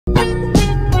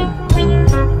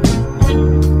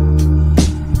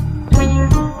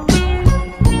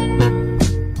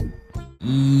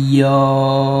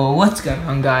Yo, what's going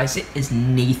on, guys? It is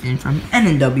Nathan from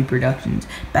NW Productions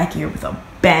back here with a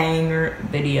banger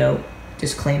video.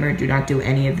 Disclaimer, do not do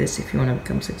any of this if you want to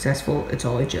become successful. It's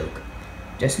all a joke.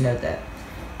 Just note that.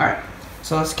 Alright,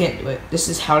 so let's get into it. This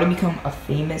is how to become a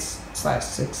famous /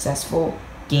 successful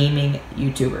gaming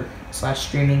YouTuber /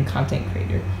 streaming content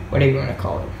creator, whatever you want to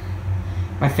call it.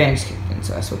 My fans kicked in,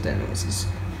 so that's what that noise is.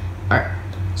 Alright,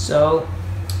 so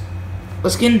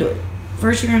let's get into it.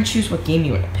 First, you're going to choose what game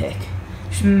you want to pick.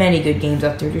 There's many good games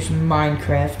out there. There's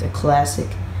Minecraft, a classic.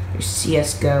 There's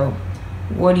CSGO.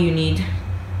 What do you need?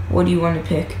 What do you want to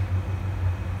pick?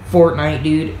 Fortnite,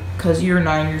 dude. Because you're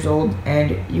 9 years old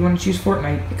and you want to choose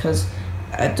Fortnite because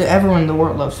everyone in the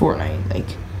world loves Fortnite.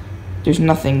 Like, there's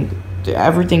nothing.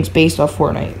 Everything's based off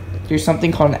Fortnite. There's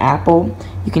something called an apple.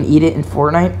 You can eat it in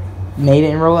Fortnite. Made it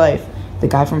in real life. The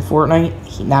guy from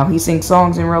Fortnite, now he sings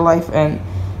songs in real life and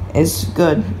is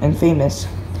good and famous.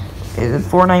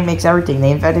 Fortnite makes everything.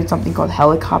 They invented something called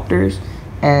helicopters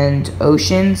and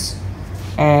oceans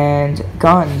and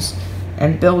guns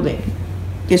and building.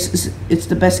 It's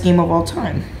the best game of all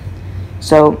time.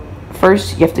 So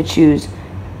first you have to choose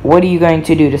what are you going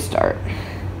to do to start.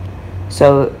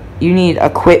 So you need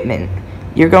equipment.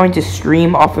 You're going to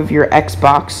stream off of your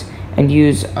Xbox and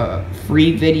use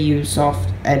free video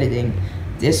soft editing.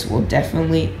 This will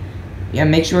definitely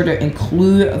make sure to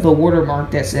include the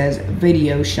watermark that says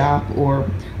video shop or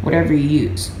whatever you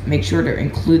use. Make sure to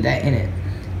include that in it.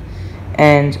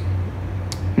 And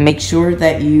make sure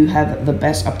that you have the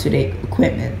best up-to-date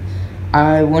equipment.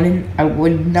 I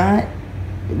would not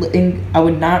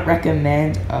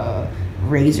recommend a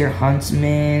Razer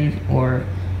Huntsman or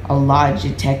a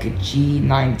Logitech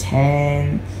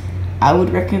G910. I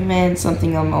would recommend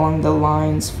something along the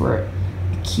lines for a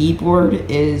keyboard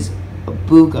is a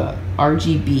Booga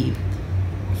RGB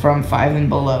from 5 and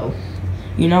below.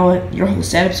 You know what? Your whole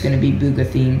setup's going to be Booga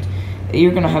themed.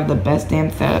 You're going to have the best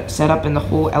damn setup in the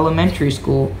whole elementary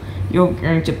school. You're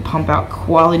going to pump out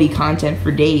quality content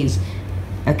for days.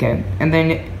 Okay, and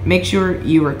then make sure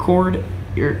you record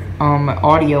your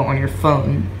audio on your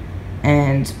phone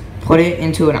and put it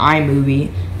into an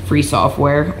iMovie, free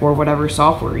software, or whatever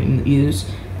software you use.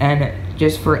 And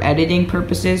just for editing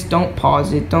purposes, don't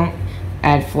pause it, don't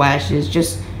add flashes,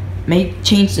 just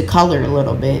change the color a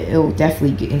little bit. It'll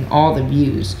definitely get in all the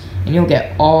views and you'll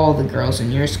get all the girls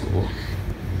in your school.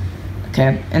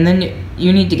 Okay, and then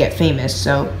you need to get famous.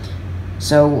 So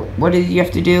what do you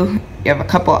have to do? You have a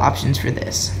couple options for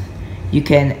this. You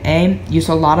can use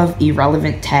a lot of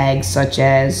irrelevant tags such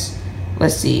as,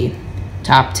 let's see,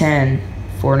 top 10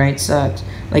 Fortnite sucks.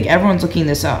 Like, everyone's looking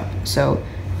this up. So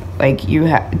like, you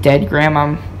have dead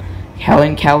grandma,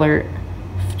 Helen Keller,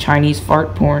 Chinese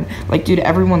fart porn. Like, dude,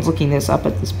 everyone's looking this up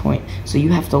at this point. So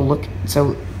you have to look.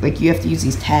 So like, you have to use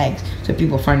these tags so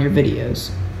people find your videos.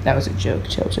 That was a joke.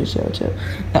 Chill.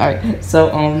 All right.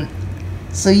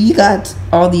 So you got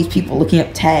all these people looking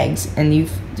up tags, and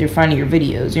they're finding your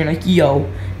videos. You're like, yo,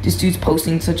 this dude's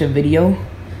posting such a video.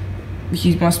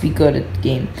 He must be good at the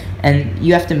game. And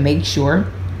you have to make sure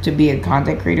to be a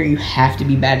content creator, you have to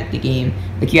be bad at the game.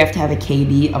 Like, you have to have a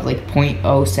KD of like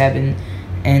 0.07.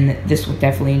 And this will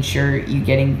definitely ensure you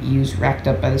getting views racked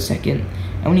up by the second.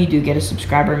 And when you do get a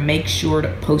subscriber, make sure to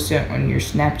post it on your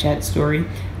Snapchat story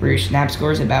where your Snap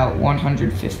score is about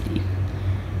 150.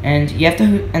 And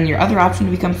and your other option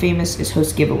to become famous is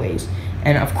host giveaways.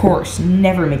 And of course,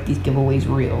 never make these giveaways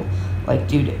real. Like,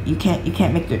 dude, you gotta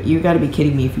be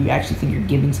kidding me if you actually think you're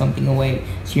giving something away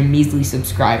to your measly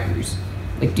subscribers.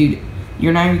 Like, dude,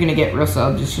 you're not even gonna get real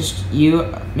subs. It's just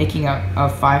you making a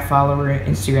 5-follower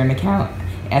Instagram account,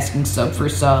 asking sub for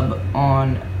sub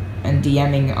and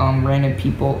DMing random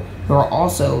people who are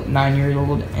also 9 years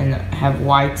old and have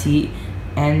YT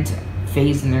and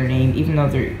FaZe in their name, even though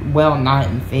they're not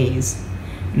in FaZe.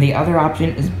 And the other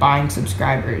option is buying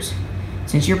subscribers.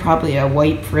 Since you're probably a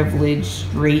white privileged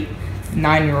straight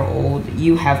 9-year-old,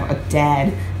 you have a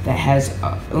dad that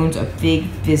owns a big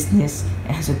business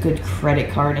and has a good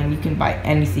credit card, and you can buy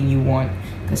anything you want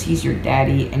because he's your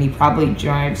daddy, and he probably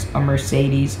drives a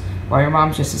Mercedes, while your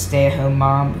mom's just a stay-at-home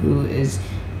mom who is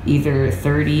either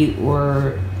 30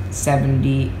 or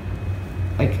 70,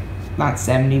 like, not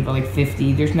 70, but like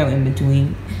 50. There's no in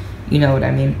between. You know what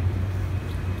I mean?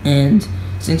 And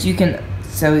since you can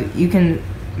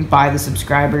buy the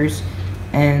subscribers,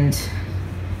 and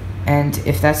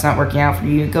if that's not working out for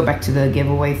you, go back to the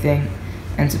giveaway thing.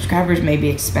 And subscribers may be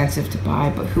expensive to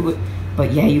buy,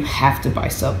 but yeah, you have to buy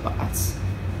sub bots.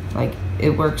 Like,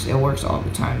 it works all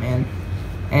the time, man.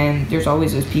 And there's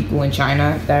always those people in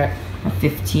China that have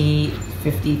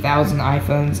 50,000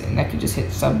 iPhones and that could just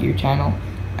hit sub to your channel.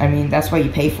 I mean, that's why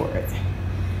you pay for it.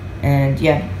 And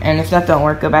yeah, and if that don't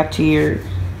work, go back to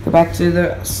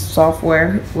the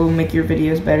software. Will make your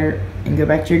videos better, and go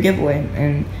back to your giveaway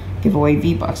and give away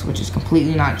V-Bucks, which is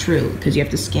completely not true because you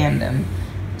have to scam them.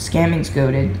 Scamming's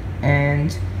goated,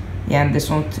 and yeah, this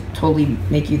will totally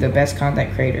make you the best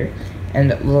content creator.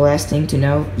 And the last thing to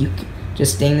know,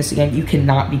 just saying this again, you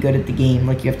cannot be good at the game.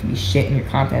 Like, you have to be shit, and your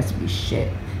content has to be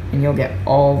shit, and you'll get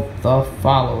all the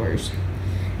followers.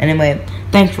 Anyway,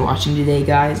 thanks for watching today,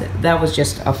 guys. That was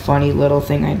just a funny little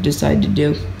thing I decided to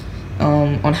do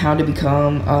on how to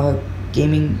become a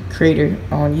gaming creator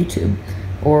on YouTube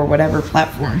or whatever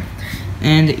platform.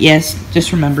 And yes,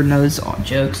 just remember, no, this is all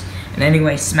jokes. And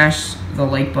anyway, smash the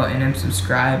like button and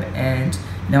subscribe. And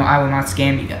no, I will not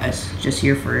scam you guys. Just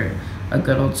here for a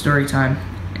good old story time.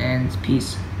 And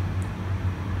peace.